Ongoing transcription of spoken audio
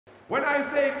When I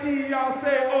say T, y'all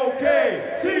say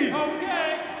okay. T.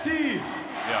 Okay. T.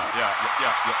 Yeah.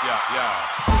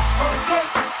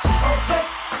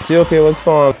 TOK was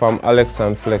formed from Alex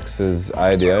and Flexx's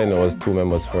idea. You know, it was two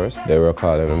members first. They were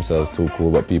calling themselves Too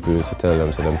Cool, but people used to tell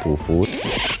them, so them Too Fool.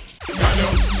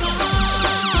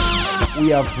 We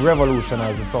have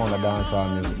revolutionized the sound of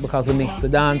dancehall music because we mix the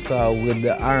dancehall with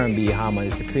the R&B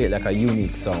harmonies to create like a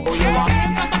unique sound.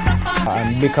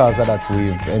 And because of that,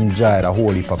 we've enjoyed a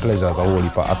whole heap of pleasures, a whole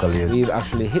heap of accolades. We've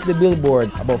actually hit the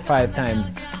billboard about 5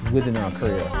 times within our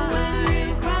career.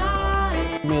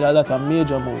 We made a lot of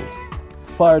major moves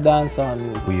for dancehall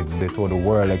music. We've toured the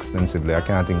world extensively. I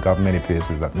can't think of many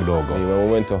places that we don't go. When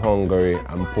we went to Hungary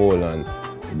and Poland,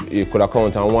 you could have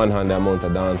counted on one hand the amount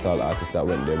of dancehall artists that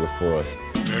went there before us.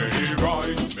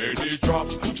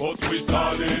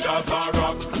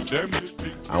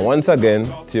 And once again,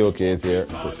 TOK is here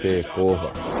to take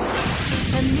over.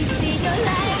 Let me see your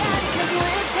lighters, 'cause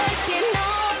we're taking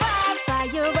over.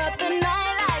 Fire up the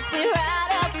night like we're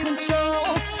out of control.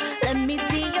 Let me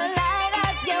see your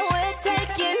lighters, yeah, we're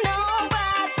taking over.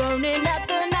 Burning up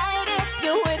the night, if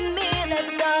you're with me,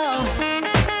 let's go.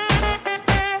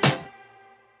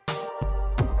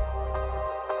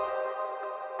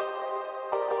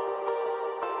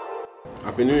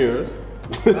 Happy New Year's.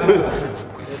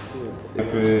 If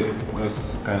we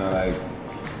just kind of like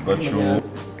go through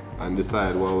and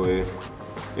decide what we,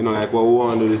 you know, like what we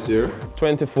want to do this year.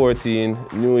 2014,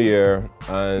 New Year,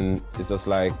 and it's just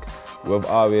like we've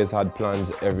always had plans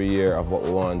every year of what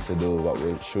we want to do, what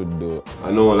we should do.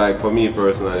 I know, like for me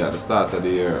personally, at the start of the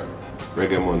year,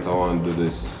 Reggae Month, I want to do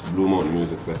this Blue Mountain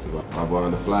Music Festival. I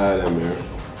want to fly them here.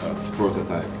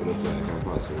 Prototype for the flag and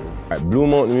passing. Right, Blue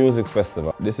Mountain Music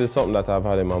Festival. This is something that I've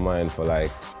had in my mind for like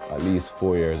at least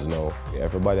 4 years now. Yeah,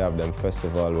 everybody have them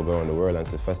festivals, we go around the world and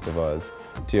see festivals.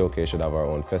 TOK should have our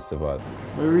own festival.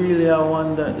 But really I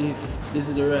wonder if this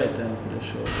is the right time for the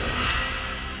show.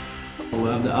 We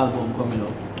have the album coming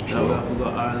up. Now we have to go to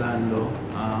Orlando,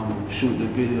 shoot the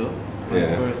video for the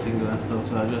first single and stuff.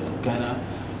 So I just kind of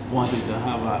wanted to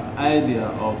have an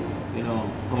idea of, you know,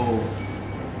 how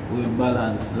we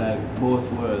balance like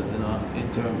both worlds, you know, in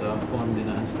terms of funding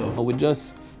and stuff. We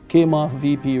just came off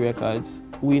VP Records.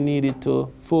 We needed to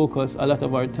focus a lot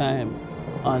of our time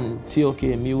on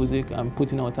TOK music and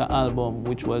putting out an album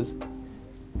which was,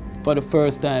 for the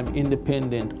first time,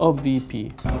 independent of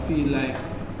VP. I feel like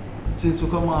since we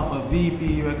come off of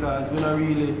VP Records, we don't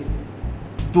really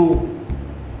do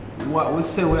what we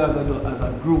say we are going to do as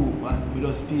a group, and we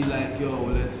just feel like, yo,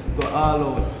 let's go all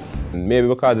out. Maybe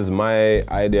because it's my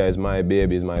idea, it's my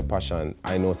baby, it's my passion,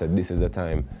 I know that this is the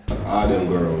time. All them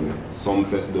go around. Some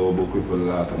festival book for the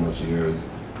last how much years.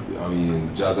 I mean,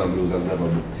 Jazz and Blues has never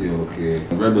booked TOK.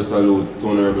 Rebel Salute,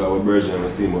 Tony Rebel, our version of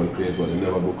seen about the place, but they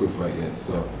never booked for it yet.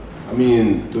 So, I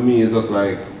mean, to me, it's just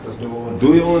like, just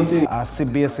do your own thing. I see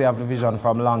basically have the vision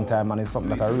from a long time, and it's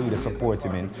something that I really support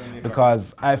him in,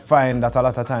 because I find that a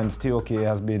lot of times TOK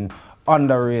has been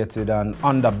underrated and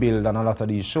underbilled on a lot of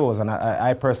these shows, and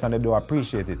I personally do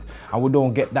appreciate it. And we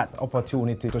don't get that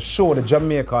opportunity to show the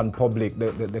Jamaican public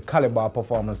the caliber of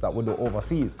performance that we do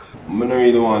overseas. I don't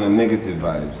really want the negative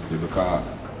vibes, because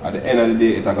at the end of the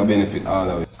day, it's going to benefit all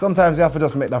of it. Sometimes you have to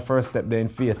just make that first step there in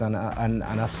faith, and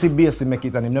I see basically make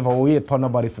it, and he never wait for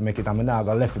nobody to make it, and I'm not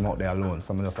going to leave him out there alone,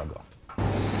 so I'm just go.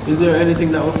 Is there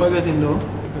anything that we're forgetting though?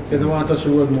 So they want to touch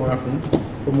the road more often,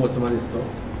 promote some of this stuff.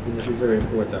 This is very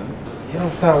important. Yeah,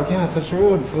 we can't touch the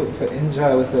road for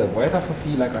enjoy ourselves. Why it have to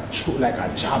feel like a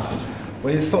job?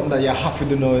 But it's something that you have to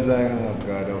do now. It's like, oh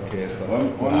God, okay, so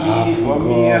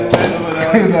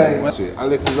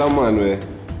Alex is a man where,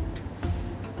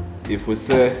 if we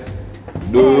say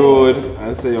do road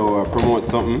and say yo promote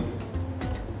something,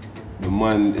 the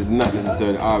man is not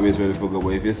necessarily always ready for go. But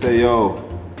if you say yo,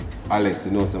 Alex,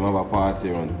 you know some have a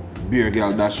party on. Beer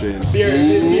girl dashing.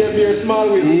 Beer small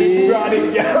with big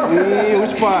broading girl.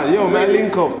 Which part? Yo, man,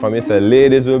 link up. From you say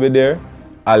ladies will be there,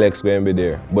 Alex will be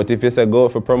there. But if you say go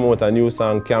for promote a new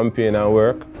song, campaign and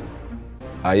work,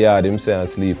 I yard him say and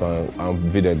sleep and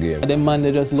video game. The man,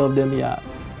 they just love them here.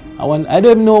 I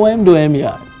don't know why I'm doing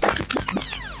here.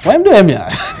 Why I'm doing here?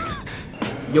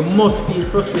 You must feel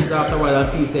frustrated after a while and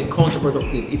feel say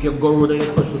counterproductive. If you go road and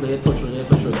you touch road and you touch road and you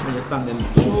touch road and you stand them.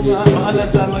 I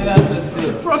understand what you're saying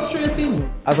still.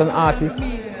 Frustrating. As an artist,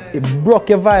 it broke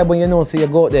your vibe when you know, so you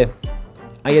go out there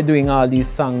and you're doing all these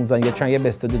songs and you're trying your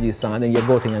best to do this song, and then you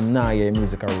go out and you nah your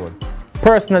music road.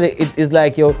 Personally, it is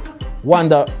like you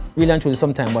wonder really and truly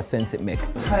sometimes what sense it make.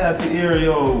 Tired to hear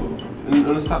yo,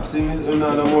 and stop singing, and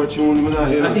no more tune.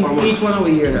 I think each one of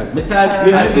we hear that.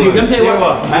 I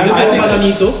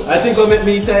think what make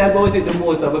me tired about it the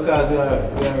most because we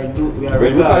are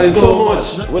because so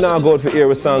much. We not go out for hear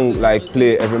a song like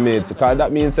play every minute. Because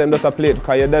that means them just a play it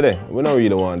because you're dead. We don't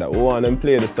really want that. We want them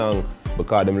play the song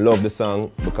because them love the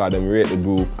song, because them rate the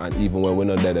group, and even when we're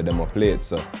not dead, them will play it.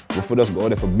 So we for just go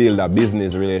there for build a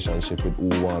business relationship with who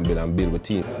we want to build and build a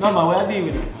team. No man, we are dealing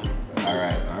with it.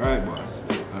 Alright, boss.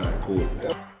 Alright, cool.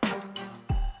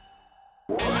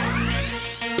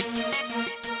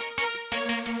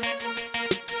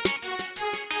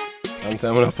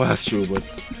 I'm gonna pass through, but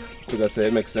like I say,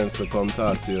 it makes sense to come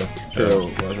talk to you,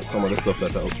 share some of the stuff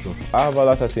that I'm up to. I have a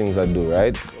lot of things I do,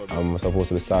 right? I'm supposed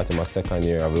to be starting my second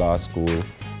year of law school,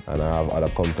 and I have other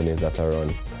companies that I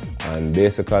run. And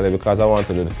basically, because I want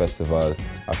to do the festival,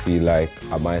 I feel like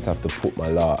I might have to put my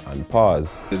law on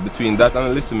pause. It's between that and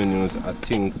the listening news, I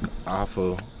think I have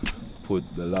to put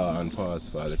the law on pause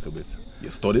for a little bit. Your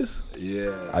studies?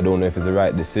 Yeah. I don't know if it's the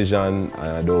right decision,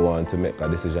 and I don't want to make a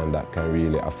decision that can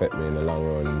really affect me in the long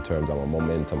run in terms of my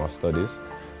momentum of studies.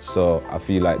 So I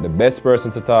feel like the best person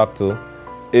to talk to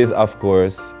is, of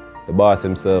course, the boss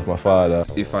himself, my father.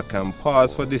 If I can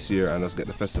pause for this year and just get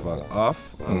the festival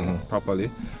off properly,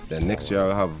 then next year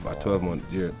I'll have a 12-month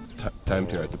time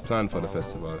period to plan for the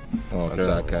festival. Okay. And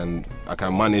so I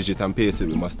can manage it and pace it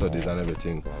with my studies and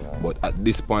everything. But at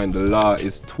this point, the law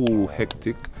is too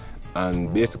hectic.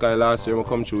 And basically last year I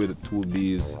come through with 2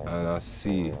 Bs and a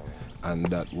C, and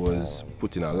that was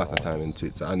putting a lot of time into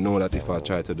it. So I know that if I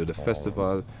try to do the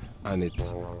festival and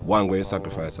it's one way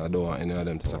sacrifice, I don't want any of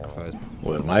them to sacrifice.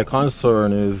 Well, my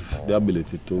concern is the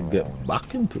ability to get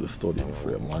back into the studying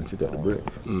frame once you get the break,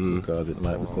 because it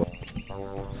might become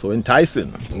so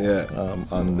enticing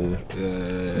on the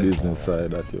business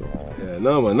side that you. Yeah,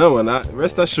 no man.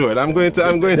 Rest assured, I'm going to.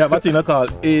 Yeah, but you know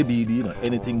called ABD, you know,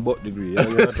 anything but degree.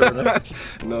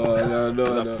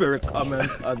 No. Very common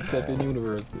concept in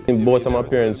university. Both of my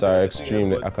parents are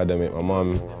extremely academic. My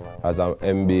mom has an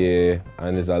MBA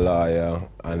and is a lawyer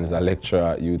and is a lecturer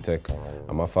at UTech,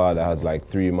 and my father has like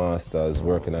 3 masters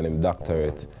working on his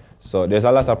doctorate. So there's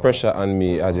a lot of pressure on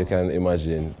me, as you can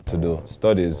imagine, to do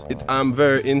studies. I'm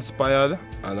very inspired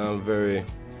and I'm very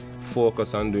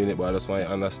focused on doing it, but I just want to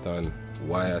understand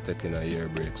why I'm taking a year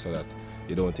break so that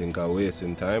you don't think I'm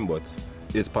wasting time, but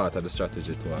it's part of the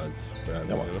strategy towards.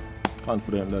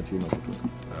 Confident that you know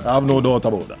it. I have no doubt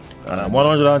about that. And I'm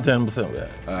 110%. Yeah.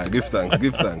 Alright, give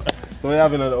thanks. So we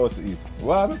have another house to eat.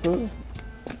 What? You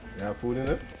have food in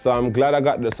it? So I'm glad I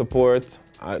got the support.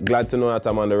 I'm glad to know that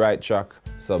I'm on the right track.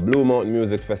 So Blue Mountain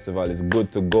Music Festival is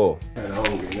good to go. I'm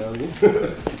hungry, you know what I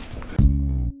mean?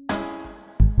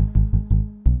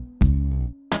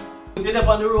 You up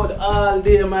on the road all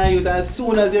day, my youth, and as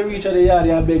soon as you reach the yard,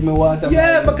 you beg me water.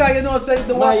 Yeah, because you know, so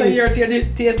the water here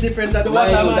tastes different than the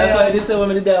water. That's why they say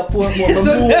when they pour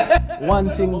more. One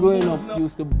thing growing up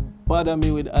used to bother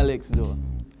me with Alex though.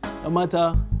 No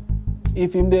matter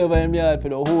if him there in my yard for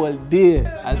the whole day,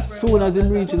 as soon as him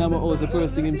reaching my house, the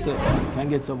first thing him say, can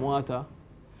get some water.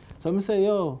 So I say,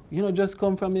 yo, you know, just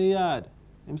come from your yard.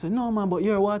 Him say, no man, but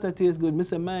your water tastes good. I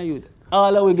say, my youth,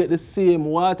 all of we get the same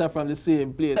water from the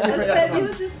same place. They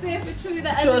used to say for true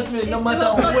that trust me, no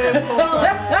matter where you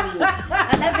come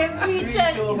and as they reach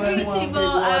it,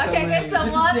 go, I can get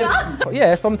some water.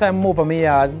 Yeah, sometimes move from my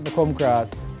yard, I come across,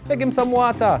 take him some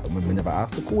water. I never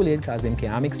ask for Kool-Aid because him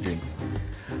can't mix drinks.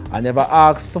 I never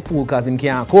ask for food because him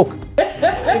can't cook.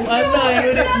 I'm lying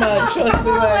with it, man. Trust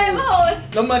me, man.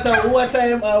 No matter what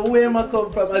time or where I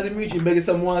come from, as I'm reaching, beg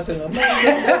some water. Man,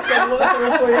 get some water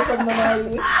before you come to my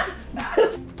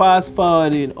house. Fast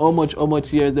forwarding, how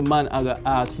much years the man I got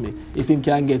ask me if he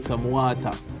can get some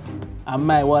water, and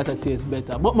my water tastes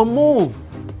better. But I move.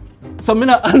 So I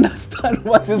don't understand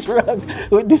what is wrong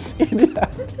with this idiot.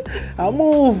 I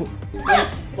move.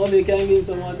 Mommy, can you give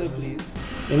some water, please?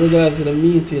 In regards to the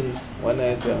meeting one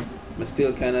night, I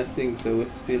still kind of think so we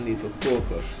still need to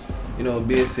focus. You know,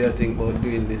 basically I think about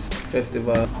doing this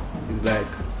festival is like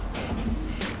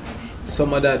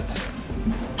some of that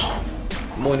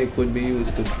money could be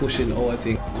used to pushing our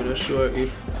thing. I'm not sure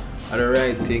if are the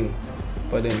right thing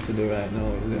for them to do right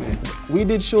now, isn't it? We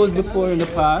did shows before in the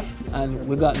past and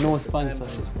we got no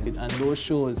sponsorship. And those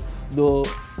shows, though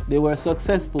they were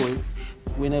successful,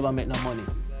 we never made no money.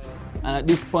 And at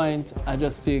this point, I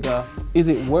just figure, is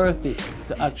it worth it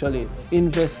to actually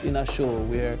invest in a show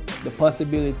where the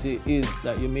possibility is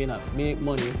that you may not make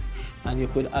money and you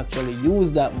could actually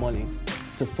use that money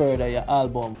to further your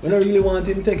album? We don't really want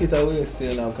him to take it away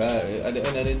still now, because at the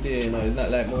end of the day, you know, it's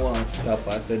not like we want to stop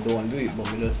and say don't do it,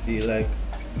 but we just feel like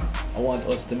I want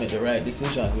us to make the right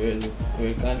decision.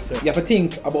 We're concerned. You have to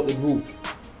think about the group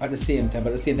at the same time, but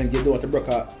at the same time you don't want to break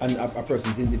a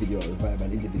person's individual vibe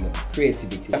and individual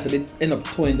creativity. You have to end up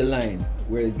towing the line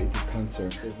where it is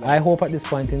concerned. I hope at this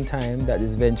point in time that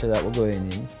this venture that we're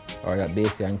going in, or that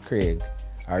Basie and Craig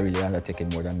are really undertaking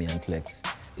more than me and Flexx,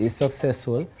 is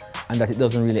successful and that it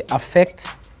doesn't really affect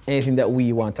anything that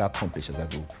we want to accomplish as a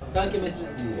group. Thank you,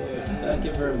 Mrs. D. Thank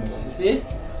you very much. You see?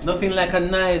 Nothing like a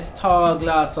nice tall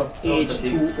glass of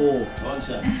H2O.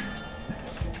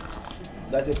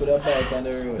 That's it for the bike on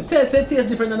the road. It tastes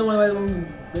different than the one when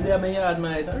they have my yard,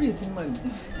 mate. I really think, man.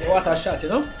 The water shot, you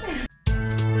know?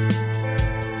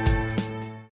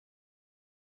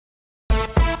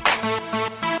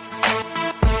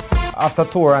 After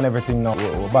tour and everything now,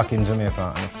 we're back in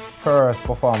Jamaica, and the first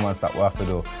performance that we have to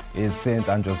do is St.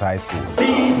 Andrews High School.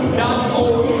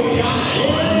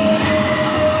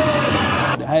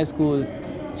 The high school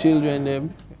children,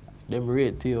 them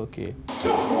rate TOK.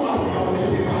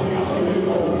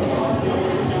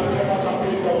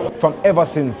 From ever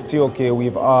since TOK,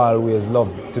 we've always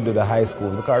loved to do the high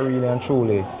schools because really and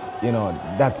truly, you know,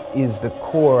 that is the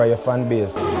core of your fan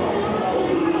base.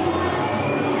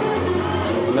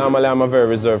 Normally I'm a very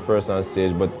reserved person on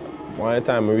stage, but one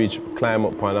time I climb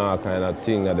up on all kind of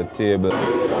thing at the table.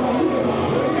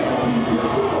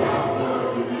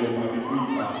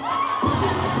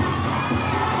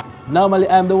 Normally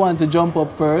I'm the one to jump up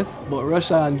first, but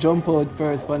Russia jump out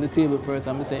first on the table first.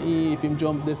 I'm saying, if him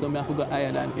jump this, I have to go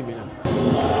higher than him.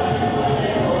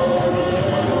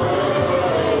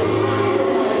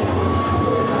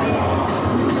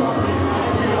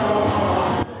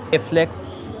 Flexx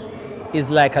is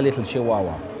like a little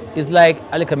chihuahua. It's like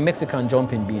a little Mexican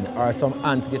jumping bean or some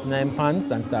ants getting in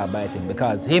pants and start biting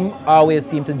because him always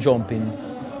seem to jump in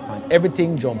and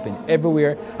everything jumping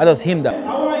everywhere. And just him that.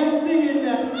 How are you singing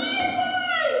that?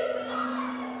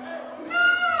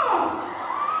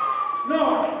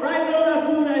 No, right now that's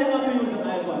soon I have to use the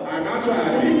iPod. I'm not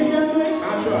trying. You think you can do it?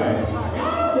 I'll try.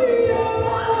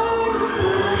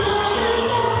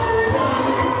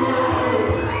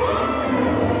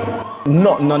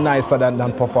 Nothing no nicer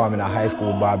than performing at high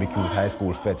school barbecues, high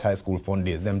school fetes, high school fun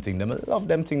days, them thing. Them love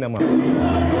them thing, them.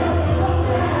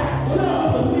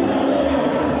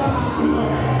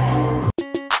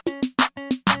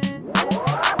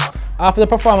 After the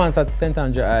performance at St.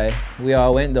 Andrews High, we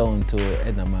all went down to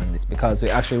Edna Manlis because we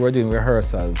actually were doing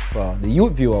rehearsals for the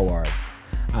Youth View Awards.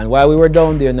 And while we were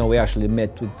down there, we actually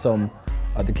met with some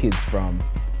of the kids from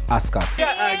Ascot.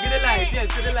 Yeah, get the light, yes,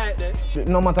 get the light then.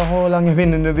 No matter how long you've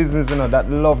been in the business, you know, that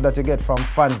love that you get from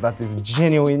fans that is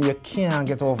genuine, you can't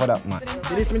get over that, man.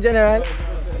 This is my general.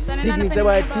 Signature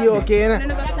by TOK,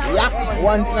 yeah,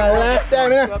 once in a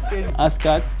lifetime, you know.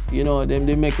 Ascot, you know,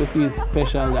 they make you feel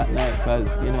special that night because,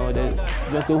 you know,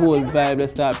 just the whole vibe, they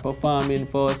start performing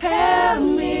for us. Help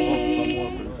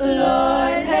me,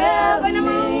 Lord, help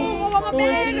me.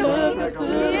 When she look up to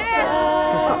the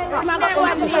stars, when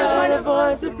she heard a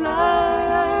voice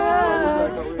supply.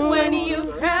 When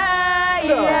you cry,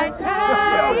 I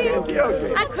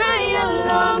cry. I cry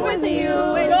along with you.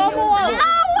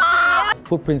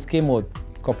 Footprints came out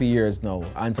a couple of years now,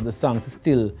 and for the song to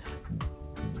still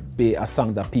be a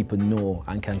song that people know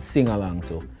and can sing along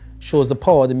to shows the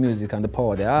power of the music and the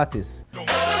power of the artists.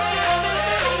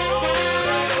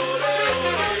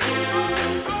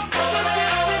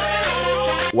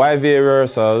 YV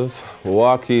rehearsals, we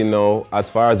walk in now, as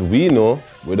far as we know,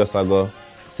 we just go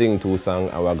sing two songs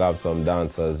and we'll have some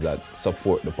dancers that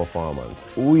support the performance.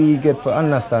 We get to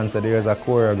understand that there's a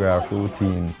choreographed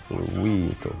routine for we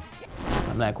too.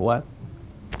 I'm like, what?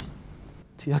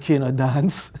 TOK no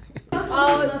dance.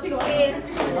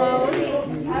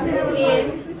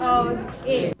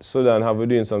 Sudan have we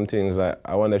doing some things like,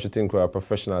 I wonder if you think we're a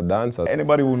professional dancer.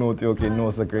 Anybody who knows TOK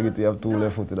knows the Craigy have two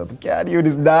left footed up. Can't do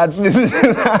this dance business,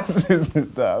 dance business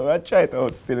stuff. I try it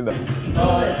out still.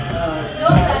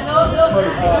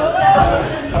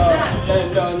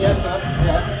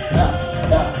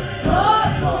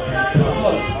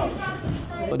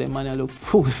 But the man look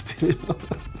full still.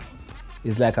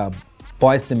 It's like a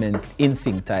Boyz II Men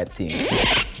in-sync type thing.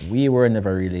 We were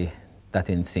never really that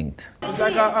in sync. It's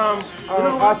like a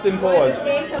Austin Powers.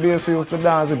 Basie used to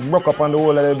dance, it broke up on the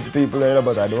whole of the people there,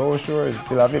 but I don't know sure it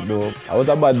still have it though. I was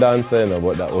a bad dancer, you know,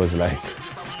 but that was like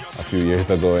a few years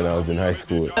ago when I was in high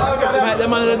school. The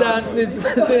man of the dance,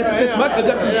 sit Michael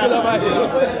Jackson chill about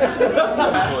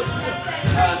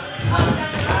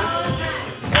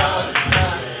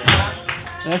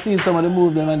I see some of the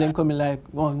move them and them coming like,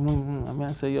 oh, I mean,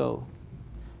 I say, yo,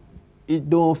 it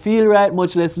don't feel right,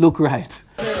 much less look right.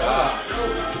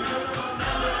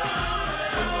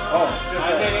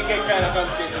 And then it get kind of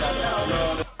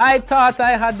complicated. I thought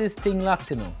I had this thing locked,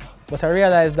 you know, but I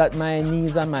realized that my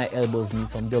knees and my elbows need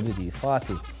some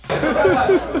WD-40.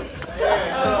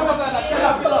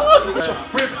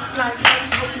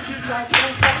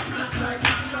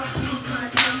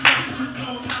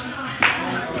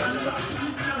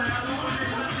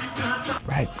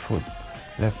 Right foot,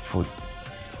 left foot,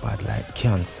 bad like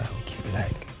cancer, wicked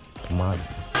like mad.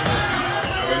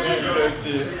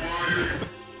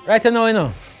 Right now, you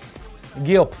know,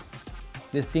 gear up.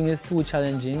 This thing is too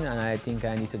challenging and I think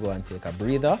I need to go and take a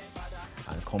breather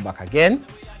and come back again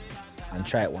and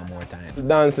try it one more time.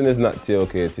 Dancing is not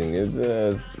TOK thing. It's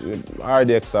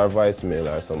RDX or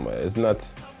voicemail or somewhere. It's not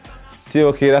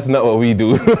TOK, that's not what we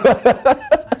do.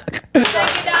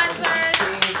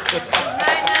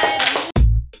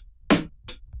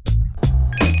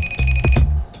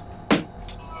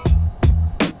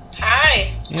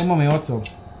 Hey, mommy, what's up?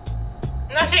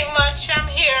 Nothing much, I'm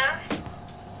here.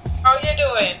 How you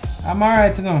doing? I'm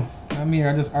alright, you know. I'm here,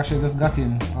 I just got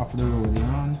in off the road, you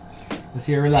know. Just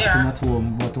here relaxing at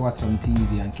home, about to watch some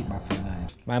TV and keep back for the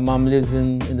night. My mom lives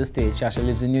in the States, she actually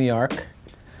lives in New York,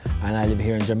 and I live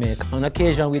here in Jamaica. On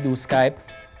occasion we do Skype,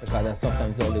 because that's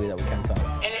sometimes the only way that we can talk.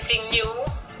 Anything new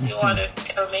you want to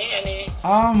tell me? Any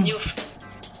new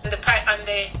in the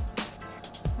pipeline,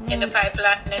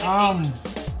 anything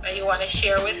that you want to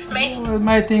share with me? Well,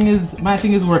 my thing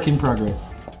is work in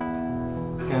progress.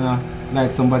 Kinda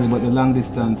like somebody, but the long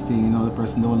distance thing, you know, the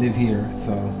person don't live here,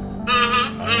 so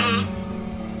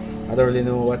I don't really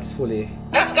know what's fully.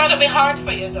 That's gotta be hard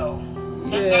for you though.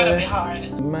 That's gotta be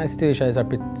hard. My situation is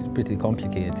pretty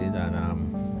complicated,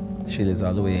 and she lives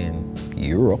all the way in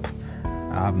Europe.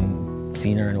 I haven't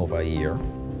seen her in over a year.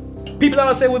 People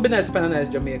always say it would be nice to find a nice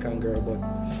Jamaican girl, but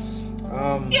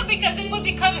yeah, because it would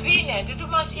be convenient. It would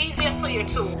be much easier for you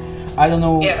too. I don't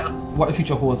know what the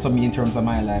future holds for me in terms of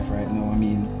my life right now. I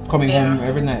mean, coming home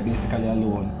every night basically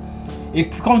alone.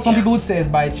 Some people would say it's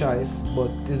by choice, but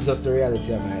it's just the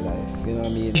reality of my life. You know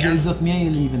what I mean? It's just me and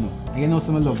you leaving now. You know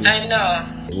someone love you. I know.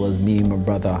 It was me, my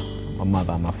brother, my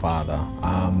mother, and my father.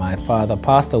 My father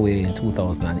passed away in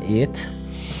 2008,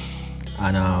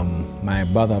 and my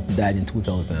brother died in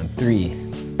 2003.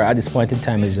 At this point in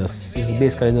time, it's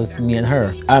basically just me and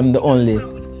her. I'm the only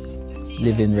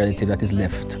living relative that is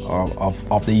left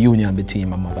of the union between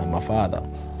my mother and my father.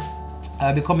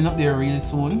 I'll be coming up there really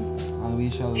soon, and we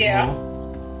shall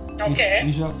go. Okay.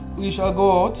 We shall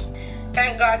go out.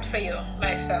 Thank God for you,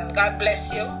 my son. God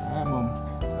bless you. Alright, Mom.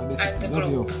 And the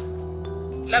group.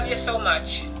 Love you so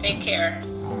much. Take care.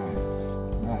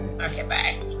 Alright. Bye. Okay,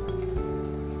 bye.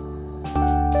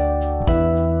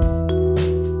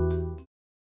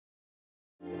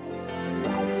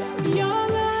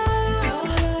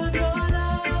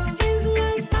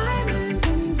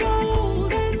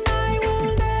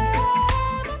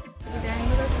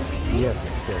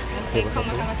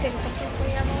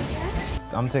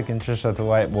 I'm taking Trisha to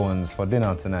White Bones for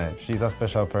dinner tonight. She's a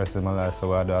special person in my life, so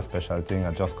we'll do a special thing.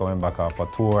 I'm just coming back off a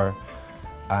tour,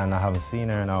 and I haven't seen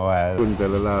her in a while. Couldn't tell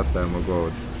the last time I go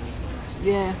out.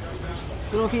 Yeah.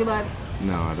 You don't feel bad?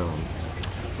 No, I don't.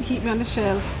 Keep me on the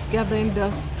shelf, gathering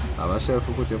dust. I have a shelf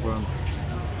to put you on.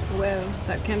 Well,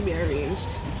 that can be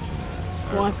arranged.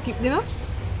 Want to skip dinner?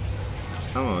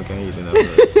 Come on, can you eat dinner?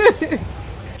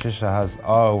 Trisha has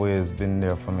always been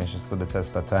there for me. She stood the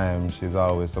test of time. She's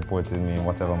always supported me in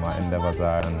whatever my endeavors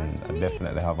are, and I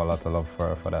definitely have a lot of love for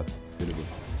her for that. Beautiful.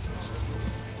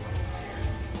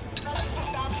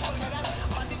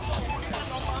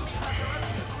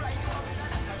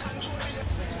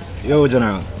 Yo,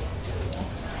 General.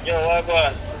 Yo, what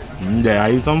going? Yeah,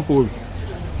 I eat some food.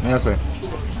 Yes, sir.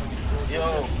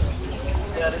 Yo,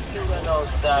 yeah, the children now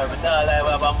starve. We now like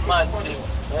have a mad trip.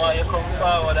 Why you come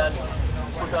forward and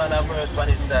put on a verse on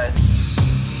his side?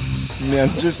 Me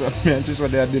and Trisha,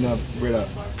 they had dinner, brother.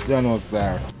 They're no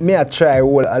star. Me I try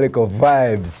hold a little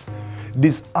vibes.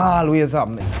 This always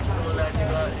happening.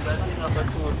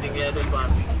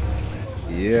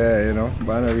 Yeah, you know,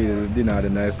 but I don't really the dinner the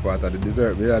nice part of the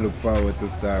dessert. We look forward to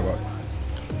start, but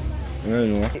you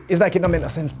know. It's like it don't make no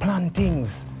sense plan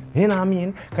things. You know what I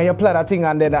mean? Because you plan a thing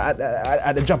and then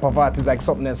at the drop of heart it's like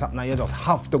something else happening. You just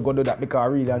have to go do that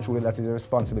because really and truly that is your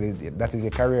responsibility. That is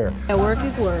your career. Work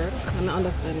is work, and I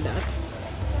understand that.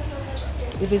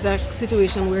 If it's a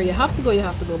situation where you have to go, you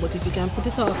have to go. But if you can put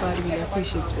it off, I really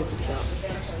appreciate you put it off.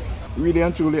 Really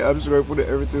and truly, I'm sure I put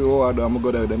everything over there, I'm going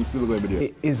to go there, I'm still going to be there.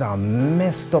 It is a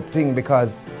messed up thing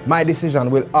because my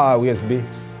decision will always be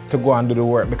to go and do the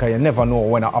work because you never know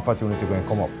when an opportunity will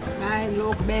come up. Mine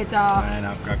look better. Mine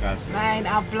have crackers. Mine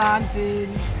have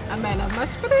planting. And mine have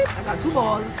mashed potatoes. I got 2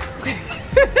 balls.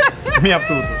 Me have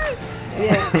 2 too.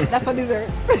 Yeah, that's for dessert.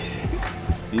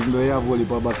 Even though you have only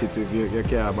for bucket, you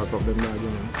can't back up them now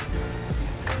again.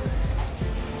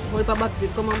 Only for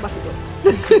bucket, come and back it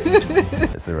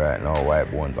up. See right now,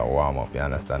 white bones are warm up, you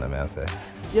understand what I say?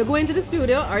 You're going to the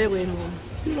studio or you're going home?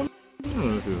 Studio.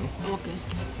 Okay.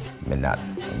 Me not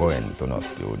going to no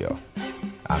studio.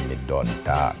 And me done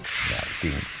talk. Me have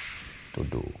things to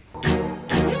do.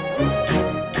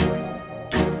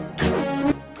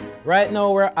 Right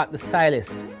now we're at the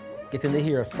stylist, getting the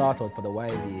hair sorted out for the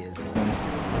YVAs.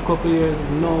 A couple years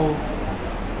now,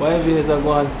 YVAs are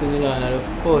going still in and the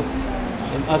first,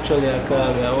 and actually I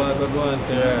call me, I want to go on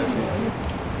therapy.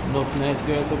 Enough nice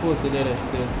girls supposed to do that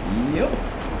still. Yep.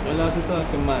 Well, last we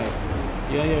talked to Mike,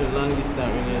 you're in a long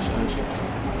distance relationship.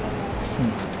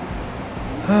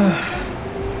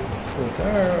 Spoke to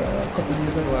her a couple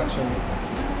days ago actually.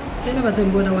 So you never tell me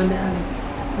about the one the Alex?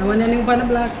 The one that knew on the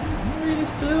block? Really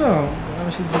still know. I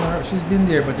mean, she's been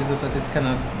there, but it's just that it's like an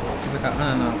on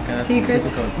and off kind of secret?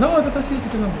 Difficult. No, it's not a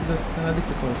secret, it's just kind of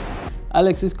difficult.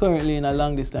 Alex is currently in a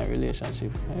long distance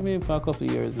relationship. I mean, for a couple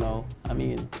of years now. I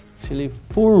mean, she live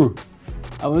four.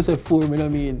 I want to say four, I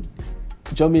don't mean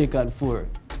Jamaican four.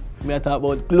 I talk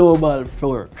about global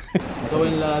four. So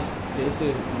when last, they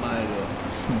say Milo.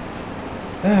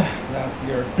 Last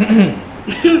year.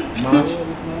 March.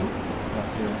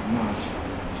 Last year, March.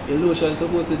 Your lotion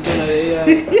supposed to do that.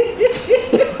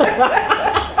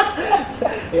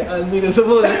 And me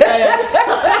supposed to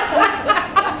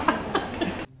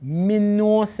Me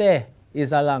know say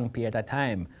it's a long period of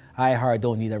time. I hard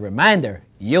don't need a reminder.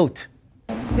 Youth.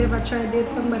 So if I try to date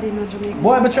somebody in Jamaica?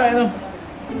 Boy, I'm trying now.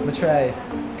 I'm try.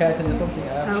 Can I tell you something?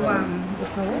 I'm trying.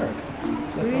 Just not work.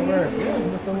 Just really? not work. Yeah,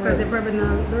 just not work. Because they're probably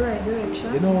not the right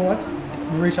direction. You know what?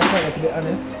 We reach a point, to be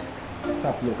honest.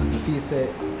 Stop looking. If you say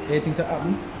anything to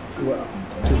happen, well,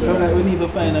 like we need to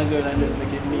find a girl and just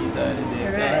make it meet her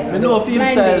today. Right. We know film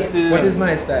style still. What is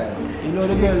my style? You know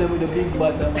the girl with the big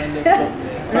bottom and the top.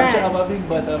 If she have a big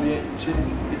bottom,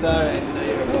 it's alright.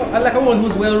 I like a one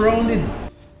who's well-rounded.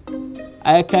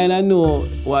 I kind of know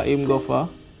what him go for.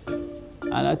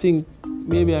 And I think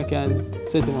maybe I can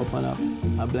set him up on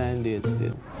a blind date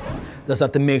still. Just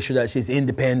have to make sure that she's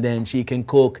independent, she can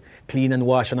cook, clean and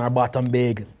wash on her bottom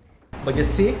big. But you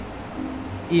see,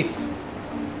 if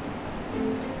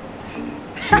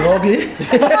she ugly.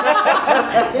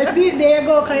 You see, there you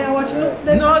go, can you watch looks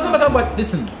then? No, it's not matter about,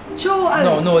 listen. Show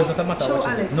Alex. No, it's not a matter Show of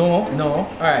Alex. No.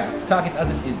 Alright, talk it as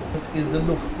it is. Is the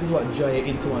looks, is what draw you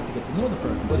into want to get to know the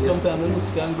person. But sometimes the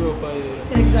looks can grow for you.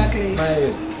 Exactly.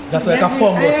 That's like a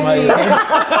fungus, my head.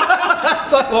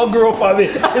 That's like what grow for me.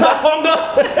 It's a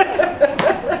fungus.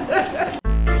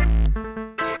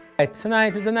 Right,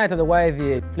 tonight is the night of the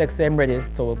YVA. Flex I'm ready,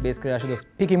 so basically I should just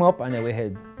pick him up and then we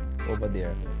head over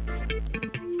there.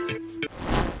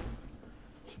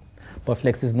 But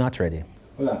Flex is not ready.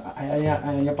 Well,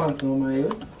 iron your pants now, my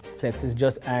head. Flex is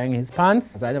just ironing his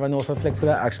pants. So I never know if Flex will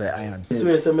actually iron. I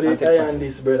swear somebody iron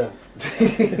this, brother.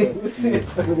 I swear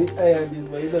somebody iron this,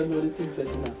 but you don't know the things that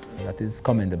you know. That is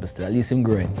commendable still, at least him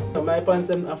growing. My pants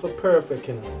them are for perfect,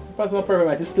 you know. The pants are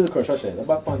perfect, it's still crush, actually. The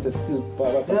back pants is still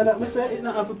yeah, that me say it's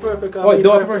not for perfect. Oh, you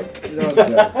don't have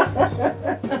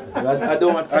to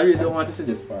I really don't want to see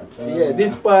this part. Yeah,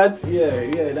 this part,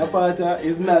 that part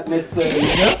is not necessary,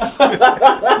 you know?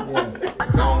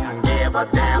 Don't give a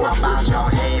damn about your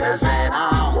haters at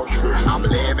all. I'm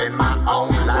living my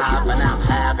own life and I'm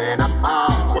having a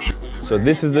ball. So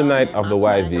this is the night of the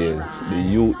YVAs, the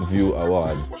Youth View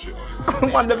Award.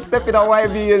 Come on, them step in the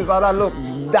YVAs and I look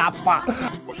dapper.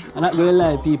 I'm not gonna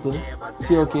lie, people.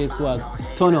 TOK swag,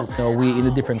 turn up. So we in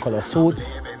the different color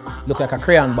suits, look like a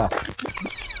crayon box.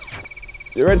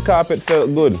 The red carpet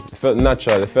felt good, it felt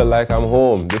natural, it felt like I'm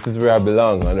home. This is where I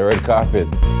belong, on the red carpet.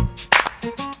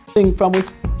 I think from we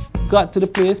got to the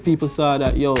place, people saw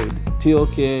that, yo,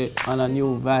 TOK on a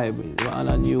new vibe, on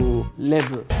a new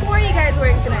level. Who are you guys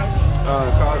wearing tonight?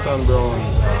 Carlton Brown,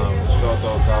 shout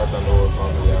out Carlton, the whole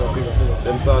family.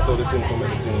 Them sort of the thing from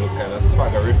everything look kind of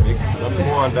swaggerific. Let me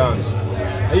go and dance.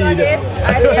 Swag it.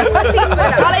 Alright, so everyone teach me the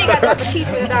dance. All of you guys have to teach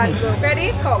me the dance. So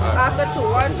ready? Come. After 2,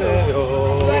 1, 2.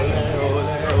 Swag it.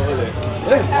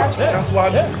 That's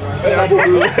swag.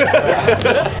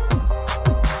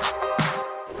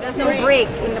 There's no break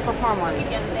in the performance.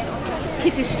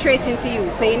 Kit is straight into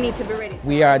you, so you need to be ready.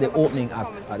 We are the opening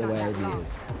act at the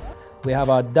YVAs. We have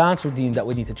our dance routine that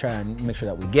we need to try and make sure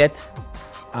that we get,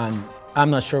 and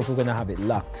I'm not sure if we're gonna have it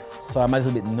locked. So I'm a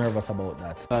little bit nervous about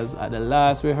that. Because at the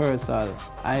last rehearsal,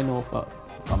 I know for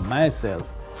myself,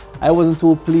 I wasn't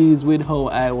too pleased with how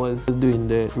I was doing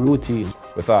the routine.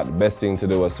 we thought the best thing to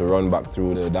do was to run back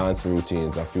through the dance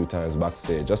routines a few times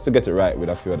backstage, just to get it right with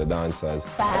a few of the dancers.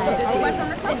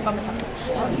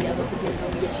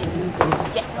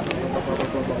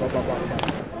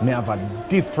 Me have a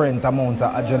different amount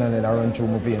of adrenaline that run through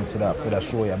my veins for that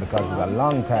show, yeah, because it's a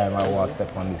long time I want to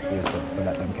step on the stage so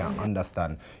that them can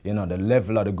understand, you know, the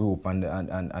level of the group and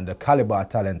the caliber of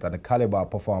talent and the caliber of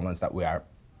performance that we are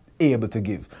able to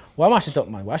give. Why mash it up,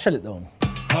 man? Why shut it down?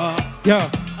 Yeah.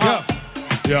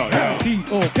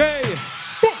 TOK.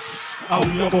 How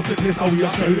we about the place, how we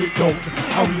are shell it down.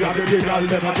 How we are the big girl,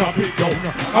 never drop it down.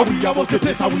 How we about the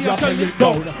place, how we are shell it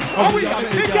down. How we are the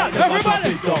big girl, never drop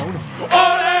it down.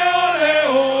 Ole, ole,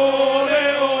 ole,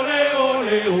 ole, ole,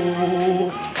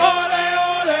 ole. Ole,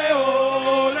 ole,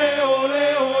 ole, ole, ole,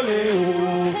 ole.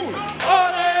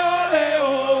 Ole, ole,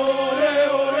 ole, ole,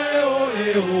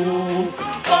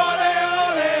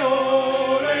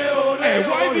 ole, ole. Hey,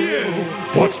 YBS.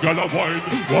 Watch gala wine,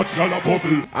 watch gala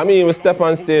bubble. I mean, we step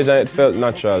on stage and it felt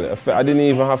natural. I didn't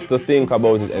even have to think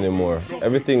about it anymore.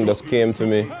 Everything just came to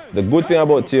me. The good thing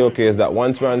about TOK is that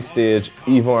once we're on stage,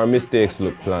 even our mistakes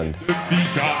look planned.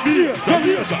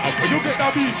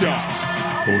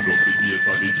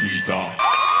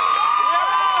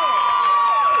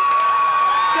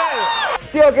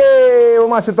 TOK, we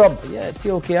mash it up. Yeah,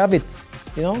 TOK have it.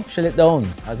 You know, shell it down.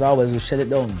 As always, we shell it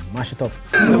down, mash it up.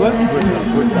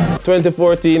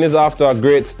 2014 is off to a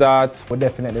great start. We're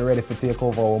definitely ready for take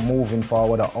over. We're moving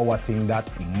forward our thing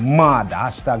that mad.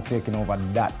 Hashtag taking over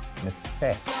that.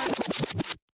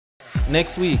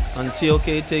 Next week on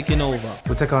TOK Taking Over.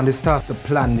 We take on this task to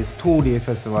plan this 2-day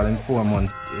festival in 4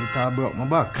 months. It all broke my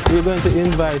back. We're going to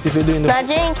invite, if you're doing the...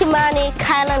 Nigerian Kimani,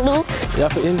 kinda look. You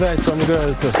have to invite some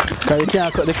girl too. Because you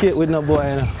can't cut the cake with no boy,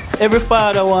 you know. Every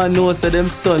father want to know so them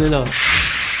son, you know,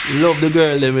 love the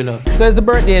girl, them, you know. So it's the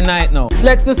birthday night now.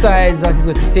 Flex decides that he's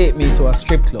going to take me to a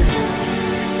strip club.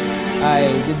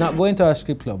 I did not go into a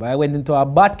strip club. I went into a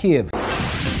bat cave.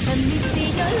 Let me see